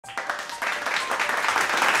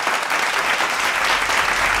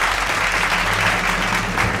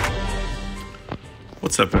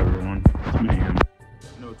What's up, everyone? It's Mayhem.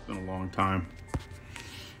 I know it's been a long time,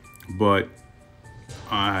 but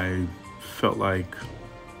I felt like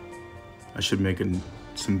I should make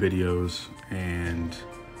some videos, and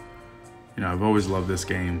I've always loved this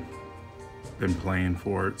game. Been playing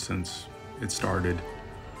for it since it started.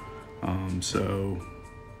 So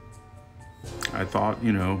I thought,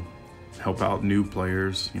 help out new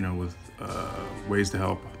players, with ways to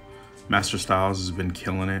help. Master Styles has been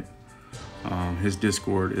killing it. His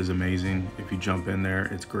Discord is amazing. If you jump in there,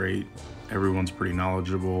 it's great. Everyone's pretty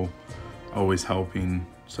knowledgeable, always helping.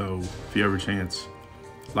 So if you have a chance,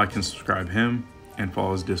 like and subscribe him and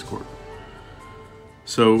follow his Discord.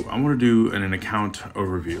 So I want to do an account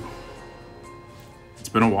overview. It's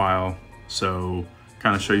been a while, so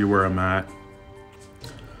kind of show you where I'm at.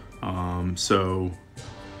 So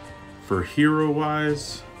for hero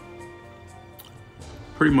wise,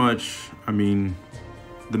 pretty much,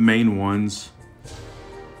 the main ones,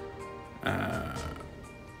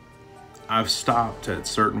 I've stopped at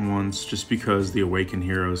certain ones just because the Awakened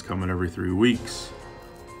hero is coming every 3 weeks.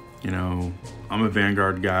 I'm a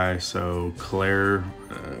Vanguard guy, so Claire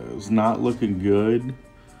is not looking good,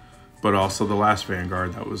 but also the last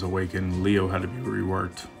Vanguard that was Awakened, Leo, had to be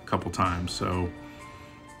reworked a couple times, so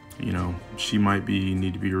she might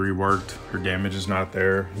need to be reworked. Her damage is not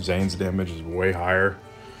there. Zane's damage is way higher.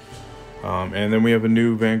 And then we have a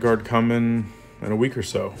new Vanguard coming in a week or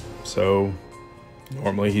so. So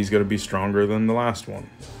normally he's going to be stronger than the last one,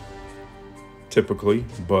 typically,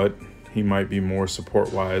 but he might be more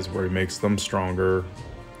support-wise where he makes them stronger,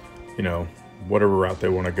 whatever route they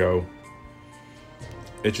want to go.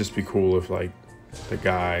 It'd just be cool if, like, the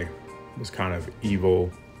guy was kind of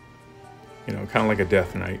evil, kind of like a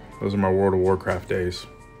Death Knight. Those are my World of Warcraft days.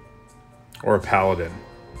 Or a Paladin.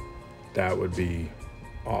 That would be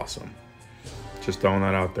awesome. Just throwing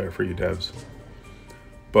that out there for you devs.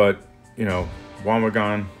 But,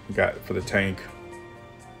 Wamagon got for the tank.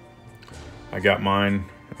 I got mine.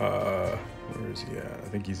 Where is he at? I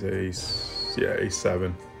think he's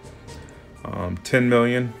A7. 10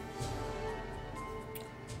 million.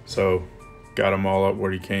 So, got him all up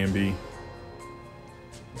where he can be.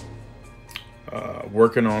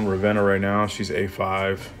 Working on Ravenna right now. She's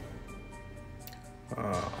A5.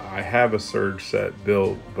 I have a Surge set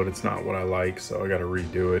built, but it's not what I like, so I got to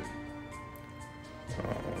redo it.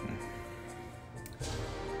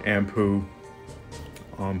 Anpu,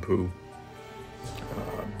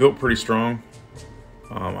 built pretty strong.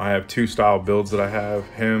 I have 2 style builds that I have.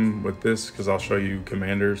 Him with this, because I'll show you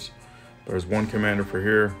commanders. There's one commander for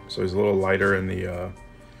here, so he's a little lighter in the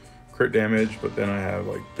crit damage, but then I have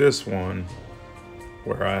like this one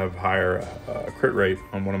where I have higher crit rate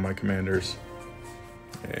on one of my commanders.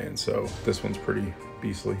 And so this one's pretty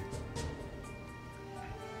beastly.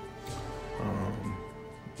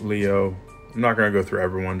 Leo, I'm not gonna go through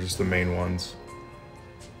everyone, just the main ones.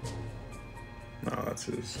 No, that's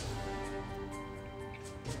his.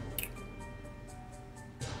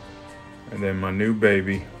 And then my new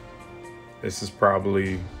baby. This is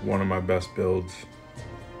probably one of my best builds.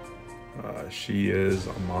 She is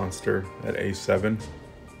a monster at A7.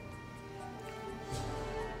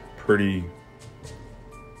 Pretty.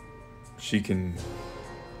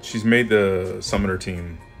 She's made the summoner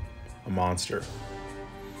team a monster.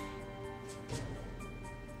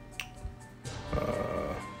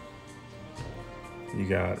 You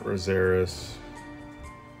got Rosaris.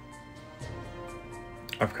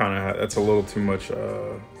 That's a little too much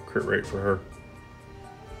crit rate for her.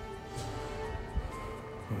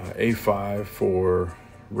 A5 for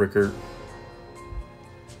Rickert,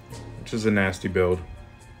 which is a nasty build.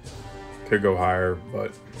 Could go higher,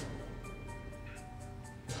 but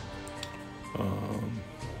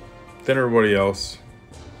then everybody else.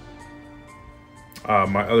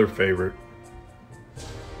 My other favorite,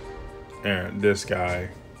 and this guy,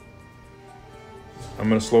 I'm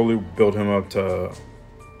gonna slowly build him up to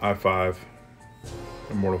I5,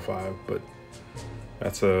 Immortal 5, but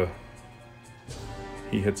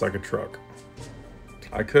he hits like a truck.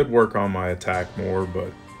 I could work on my attack more,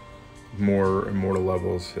 but more Immortal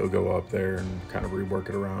levels, he'll go up there and kind of rework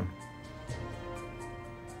it around.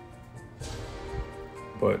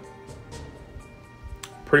 But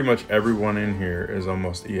pretty much everyone in here is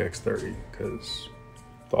almost EX30, because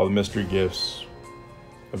with all the mystery gifts,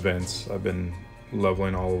 events, I've been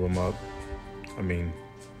leveling all of them up.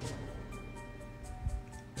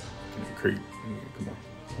 Creep, come on,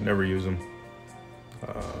 never use them.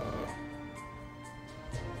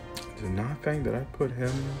 Did not think that I put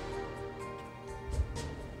him.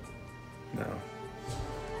 No.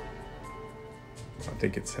 I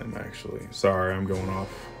think it's him, actually. Sorry, I'm going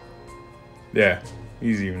off. Yeah,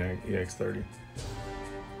 He's even EX30.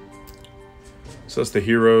 So that's the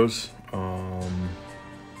heroes. All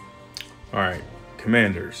right,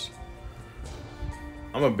 commanders.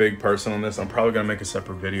 I'm a big person on this. I'm probably gonna make a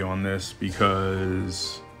separate video on this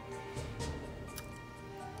because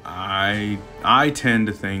I tend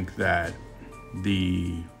to think that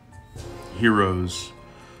the heroes,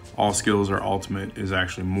 all skills or ultimate, is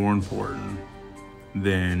actually more important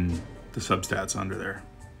than the substats under there.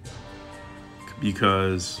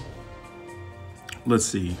 Because let's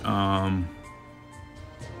see,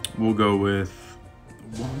 we'll go with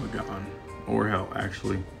Womagon, or hell,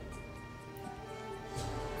 actually,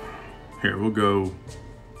 here we'll go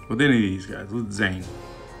with any of these guys. With Zane,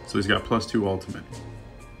 so he's got +2 ultimate.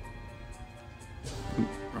 Oop,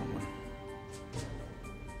 wrong one.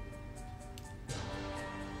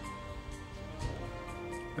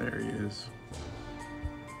 There he is.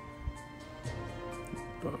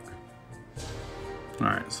 Bug. All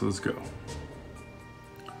right, so let's go.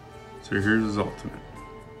 So here's his ultimate.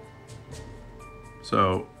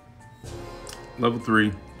 So level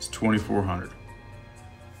 3 is 2400%.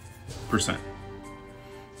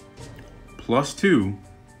 +2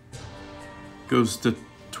 goes to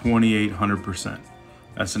 2800%.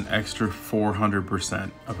 That's an extra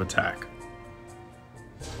 400% of attack.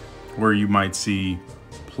 Where you might see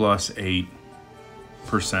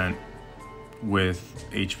 +8% with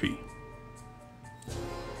HP.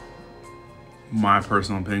 My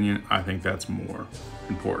personal opinion, I think that's more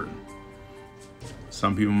important.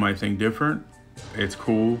 Some people might think different. It's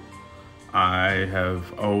cool. I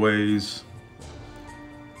have always,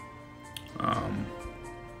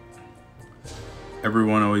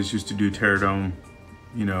 everyone always used to do Terradome,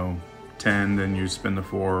 you know, 10, then you spend the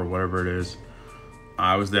 4 or whatever it is.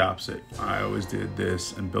 I was the opposite. I always did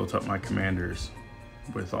this and built up my commanders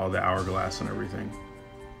with all the hourglass and everything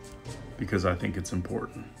because I think it's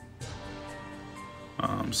important.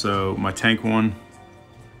 So my tank one,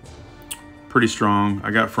 pretty strong.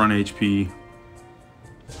 I got front HP.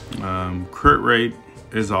 Crit rate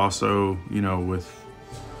is also, you know, with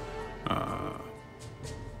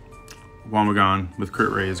Womagon, with crit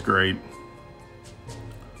rate is great.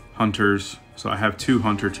 Hunters, so I have 2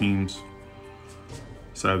 hunter teams.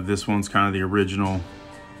 So I have, this one's kind of the original.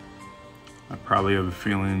 I probably have a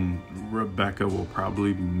feeling Rebecca will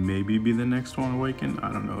probably maybe be the next one awakened.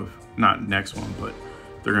 I don't know if, not next one, but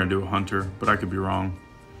they're gonna do a hunter, but I could be wrong.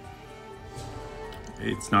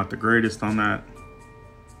 It's not the greatest on that.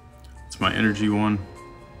 It's my energy one.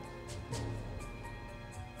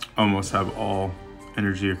 Almost have all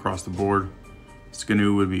energy across the board.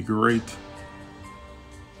 Skanu would be great.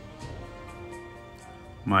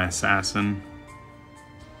 My assassin.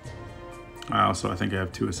 I think I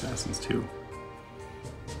have 2 assassins too.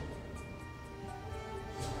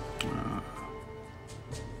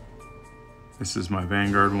 This is my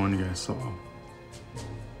Vanguard one, you guys saw.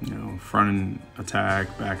 You know, front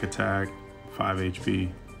attack, back attack, 5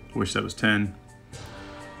 HP. Wish that was 10.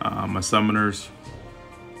 My summoners.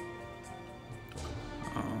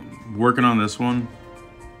 Working on this one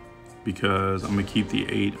because I'm gonna keep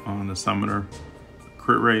the 8 on the summoner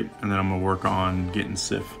crit rate, and then I'm gonna work on getting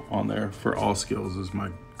Sif on there for all skills is my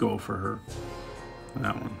goal for her.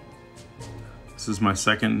 That one. This is my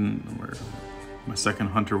second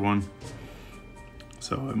hunter one.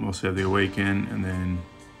 So I mostly have the Awaken, and then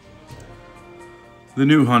the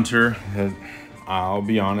new hunter that, I'll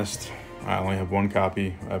be honest, I only have 1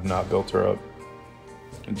 copy. I've not built her up.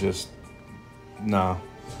 Just, nah,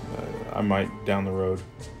 I might down the road.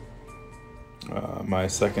 My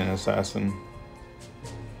second assassin,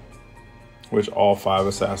 which all 5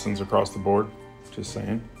 assassins across the board, just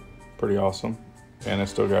saying, pretty awesome. And I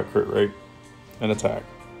still got crit rate and attack.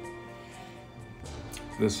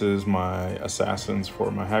 This is my assassins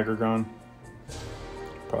for my Hagergon.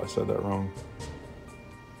 Probably said that wrong.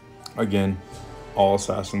 Again, all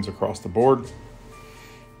assassins across the board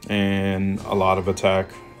and a lot of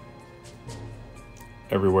attack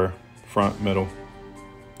everywhere, front, middle.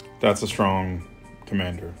 That's a strong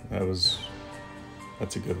commander. That's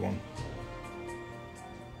a good one.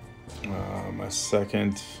 My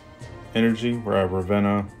second energy, where I have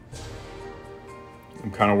Ravenna.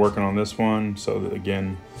 I'm kind of working on this one, so that,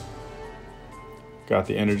 again, got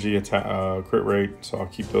the energy attack, crit rate, so I'll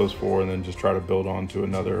keep those 4 and then just try to build on to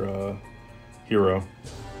another hero.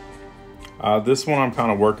 This one I'm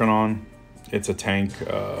kind of working on. It's a tank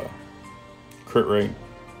crit rate,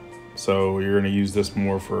 so you're going to use this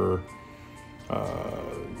more for your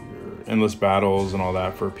endless battles and all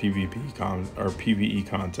that for PvE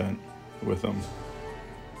content with them.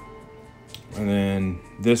 And then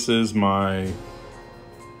this is my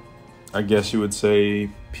I guess you would say,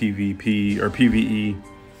 PvP or PvE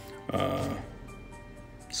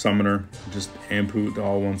summoner, just Ampu, the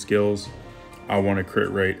all one skills. I want a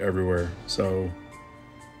crit rate everywhere, so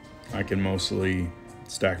I can mostly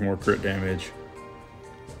stack more crit damage.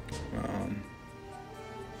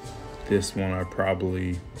 This one I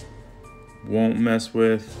probably won't mess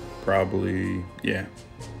with. Probably, yeah.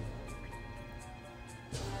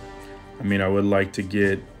 I mean, I would like to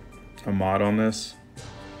get a mod on this.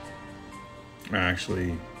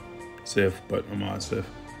 Actually, Sif, but a mod Sif.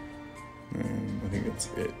 I think that's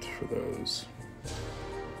it for those.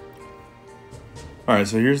 All right,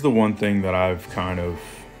 so here's the one thing that I've kind of,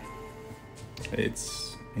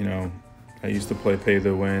 it's, you know, I used to play pay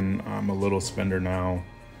to win. I'm a little spender now.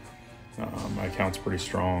 My account's pretty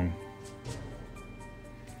strong.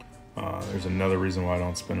 There's another reason why I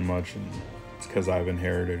don't spend much, and it's because I've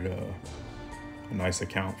inherited a nice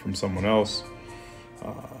account from someone else.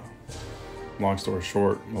 Long story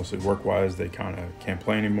short, mostly work-wise, they kind of can't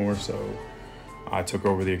play anymore, so I took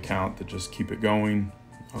over the account to just keep it going.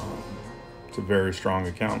 It's a very strong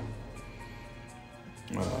account.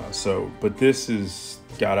 But this is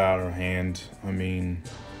got out of hand. I mean,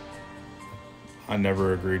 I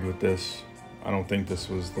never agreed with this. I don't think this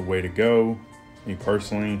was the way to go, me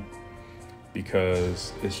personally,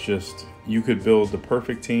 because it's just, you could build the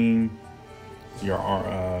perfect team. Your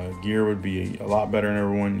gear would be a lot better than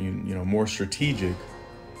everyone. You know, more strategic.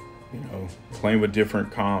 You know, playing with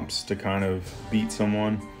different comps to kind of beat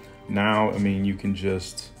someone. Now, I mean, you can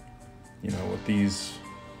just, you know, with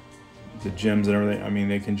the gems and everything, I mean,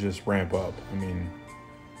 they can just ramp up. I mean,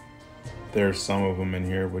 there's some of them in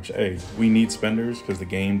here, which, hey, we need spenders because the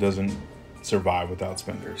game doesn't survive without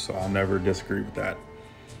spenders. So I'll never disagree with that.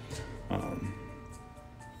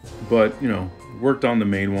 But, you know, worked on the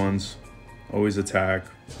main ones. Always attack,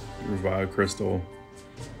 revive crystal.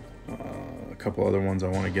 A couple other ones I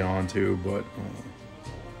want to get onto, but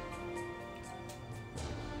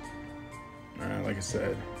like I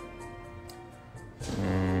said.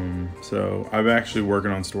 So I'm actually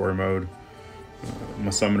working on story mode. My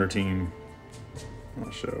summoner team,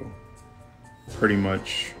 I'll show. Pretty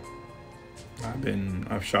much,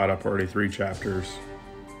 I've shot up already 3 chapters,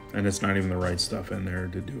 and it's not even the right stuff in there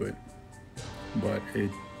to do it, but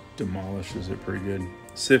it demolishes it pretty good.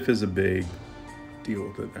 Sif is a big deal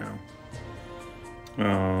with it now.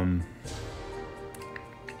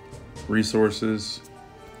 Resources,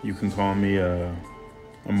 you can call me I'm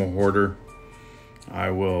a hoarder. I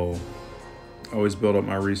will always build up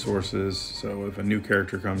my resources, so if a new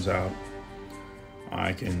character comes out,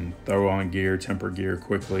 I can throw on gear, temper gear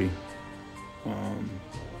quickly.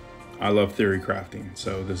 I love theory crafting,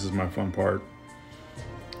 so this is my fun part.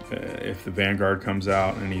 If the Vanguard comes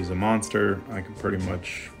out and he's a monster, I can pretty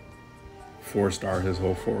much 4-star his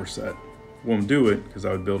whole 4 set. Won't do it because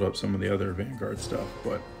I would build up some of the other Vanguard stuff,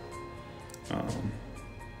 but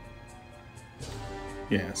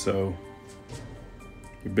yeah, so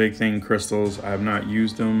your big thing, crystals. I have not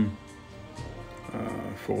used them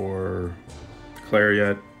for Claire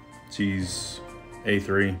yet. She's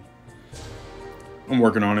A3. I'm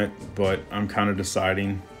working on it, but I'm kind of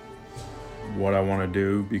deciding what I want to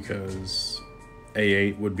do because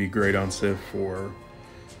A8 would be great on Sif for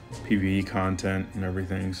PvE content and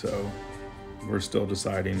everything, so we're still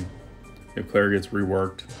deciding if Claire gets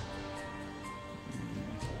reworked.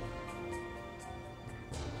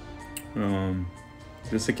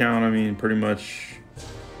 This account, I mean, pretty much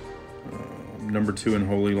number 2 in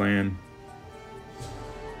Holy Land,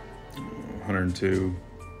 102.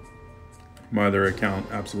 My other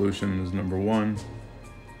account, Absolution, is number 1.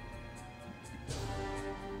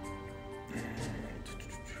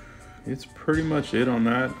 It's pretty much it on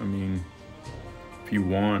that. I mean, if you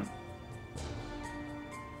want,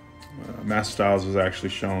 Master Styles was actually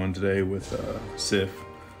showing today with Sif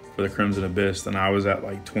for the Crimson Abyss, and I was at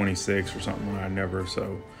like 26 or something when I never,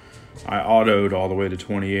 so I autoed all the way to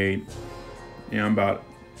 28. Yeah,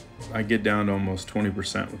 I get down to almost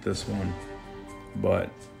 20% with this one, but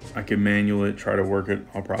I can manual it, try to work it.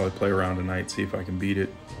 I'll probably play around tonight, see if I can beat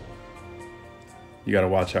it. You got to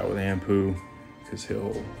watch out with Ampu because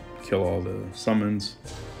he'll kill all the summons.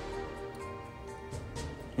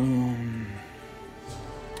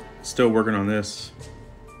 Still working on this.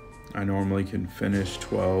 I normally can finish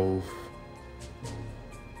 12.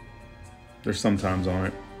 There's sometimes on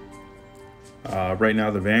it. Right now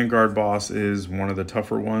the Vanguard boss is one of the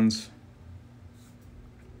tougher ones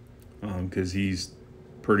because he's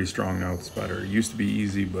pretty strong now with Spider. It used to be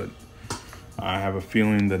easy, but I have a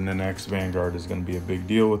feeling that the next Vanguard is going to be a big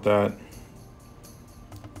deal with that.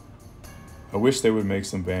 I wish they would make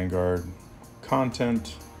some Vanguard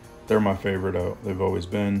content. They're my favorite. They've always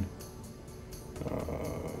been.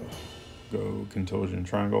 Go Contosion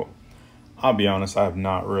Triangle. I'll be honest, I have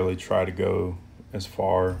not really tried to go as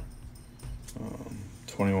far.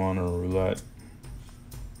 21 or Roulette.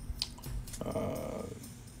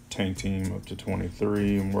 Tank Team up to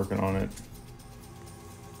 23. I'm working on it.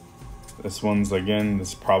 This one's, again, this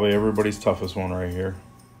is probably everybody's toughest one right here.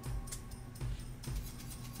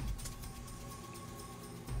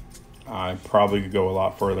 I probably could go a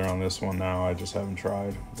lot further on this one now. I just haven't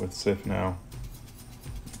tried with Sif now,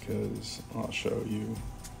 because I'll show you.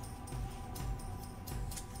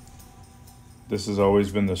 This has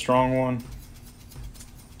always been the strong one,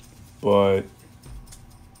 but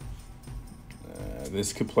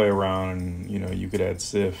this could play around, and you know, you could add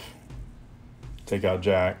Sif, take out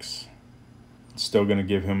Jax. It's still going to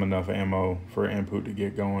give him enough ammo for Ampoot to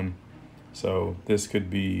get going. So this could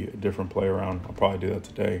be a different play around. I'll probably do that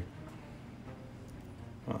today.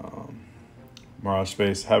 Mirage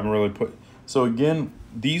Space, haven't really put. So again,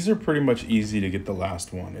 these are pretty much easy to get the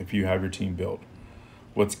last one if you have your team built.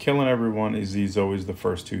 What's killing everyone is these always the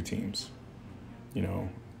first two teams. You know,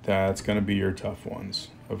 that's going to be your tough ones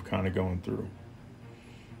of kind of going through.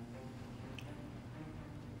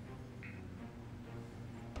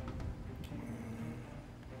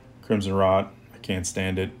 Crimson Rot, I can't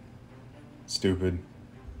stand it. Stupid.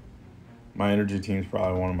 My energy team's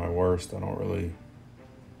probably one of my worst. I don't really.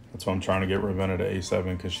 That's why I'm trying to get Ravenna to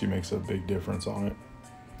A7, because she makes a big difference on it.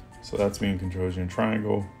 So that's me in Controsian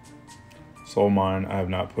Triangle. Soul Mine, I have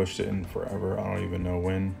not pushed it in forever. I don't even know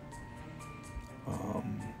when.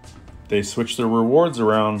 They switched their rewards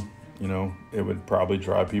around. You know, it would probably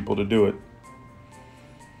drive people to do it.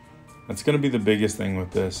 That's going to be the biggest thing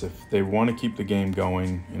with this. If they want to keep the game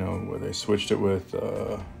going, you know, where they switched it with,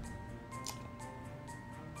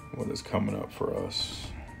 what is coming up for us?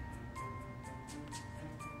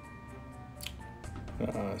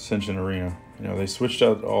 Ascension Arena. You know, they switched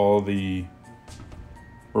out all the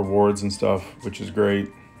rewards and stuff, which is great.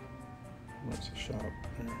 Where's the shop?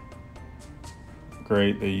 Here.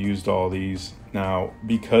 Great, they used all these. Now,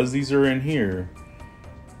 because these are in here,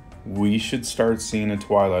 we should start seeing a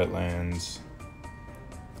Twilight Lands.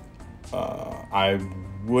 I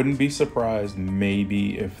wouldn't be surprised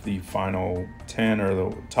maybe if the final 10 or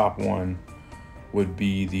the top one would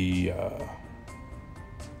be the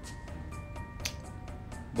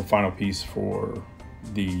final piece for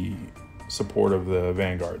the support of the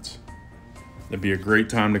Vanguards. It'd be a great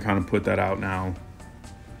time to kind of put that out now.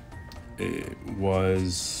 It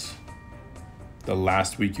was the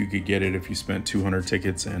last week you could get it if you spent 200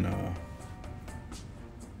 tickets in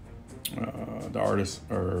the artist,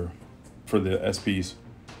 or for the SPs.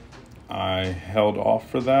 I held off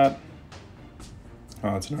for that.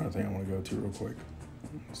 Oh, that's another thing I want to go to real quick.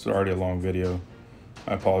 It's already a long video.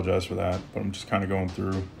 I apologize for that, but I'm just kind of going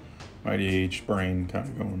through my DH brain, kind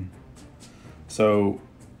of going. So,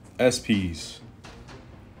 SPs.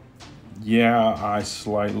 Yeah, I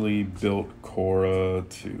slightly built Korra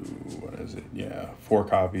to, what is it? Yeah, 4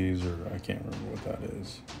 copies, or I can't remember what that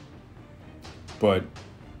is. But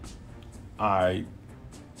I'm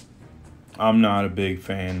not a big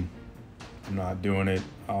fan. I'm not doing it.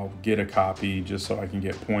 I'll get a copy just so I can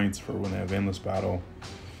get points for when they have Endless Battle.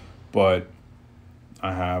 But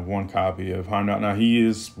I have 1 copy of Heimdall. Now, he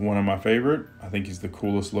is one of my favorite. I think he's the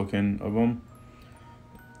coolest looking of them.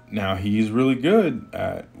 Now, he's really good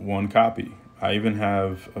at 1 copy. I even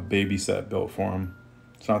have a baby set built for him.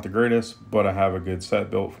 It's not the greatest, but I have a good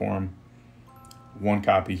set built for him. 1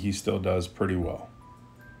 copy, he still does pretty well.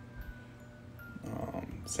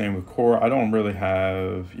 Same with Korra. I don't really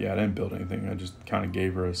have, I didn't build anything. I just kind of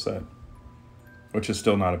gave her a set, which is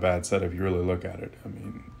still not a bad set if you really look at it. I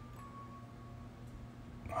mean,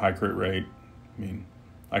 high crit rate. I mean,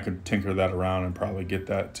 I could tinker that around and probably get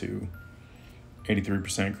that to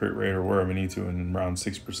 83% crit rate or wherever I need to, and around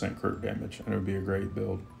 6% crit damage, and it would be a great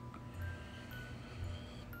build.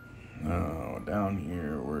 Down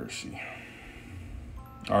here, where is she?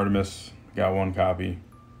 Artemis, got 1 copy.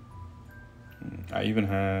 I even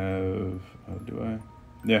have, do I?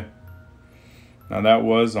 Yeah. Now that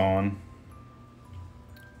was on,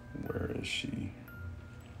 where is she?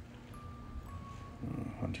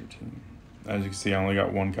 Hunter team. As you can see, I only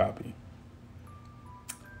got 1 copy.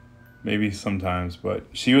 Maybe sometimes, but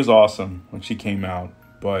she was awesome when she came out.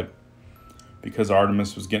 But because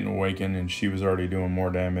Artemis was getting awakened and she was already doing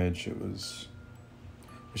more damage, it was,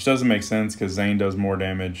 which doesn't make sense because Zane does more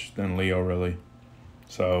damage than Leo really.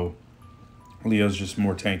 So Leo's just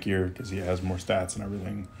more tankier because he has more stats and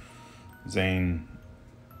everything. Zane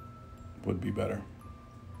would be better.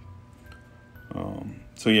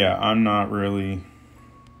 So yeah, I'm not really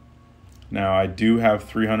Now I do have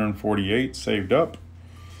 348 saved up.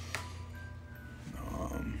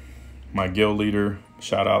 My guild leader,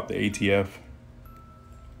 shout out the ATF.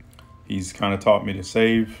 He's kind of taught me to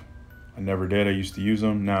save. I never did. I used to use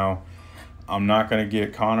them. Now, I'm not going to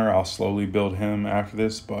get Connor. I'll slowly build him after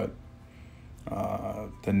this, but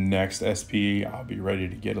the next SP, I'll be ready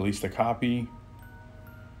to get at least a copy.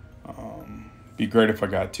 Be great if I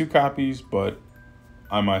got 2 copies, but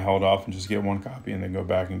I might hold off and just get 1 copy and then go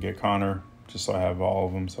back and get Connor, just so I have all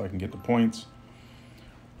of them so I can get the points.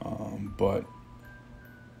 But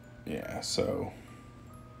yeah, so,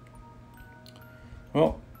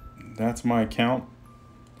 well, that's my account.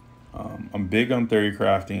 I'm big on theory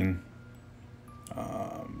crafting.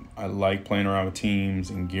 I like playing around with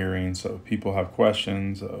teams and gearing, so if people have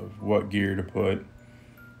questions of what gear to put,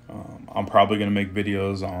 I'm probably going to make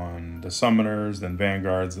videos on the summoners, then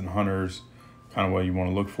vanguards, and hunters, kind of what you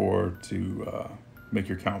want to look for to make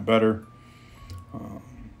your count better.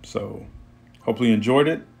 So hopefully you enjoyed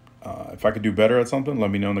it. If I could do better at something,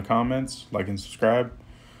 let me know in the comments. Like and subscribe.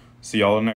 See y'all in the next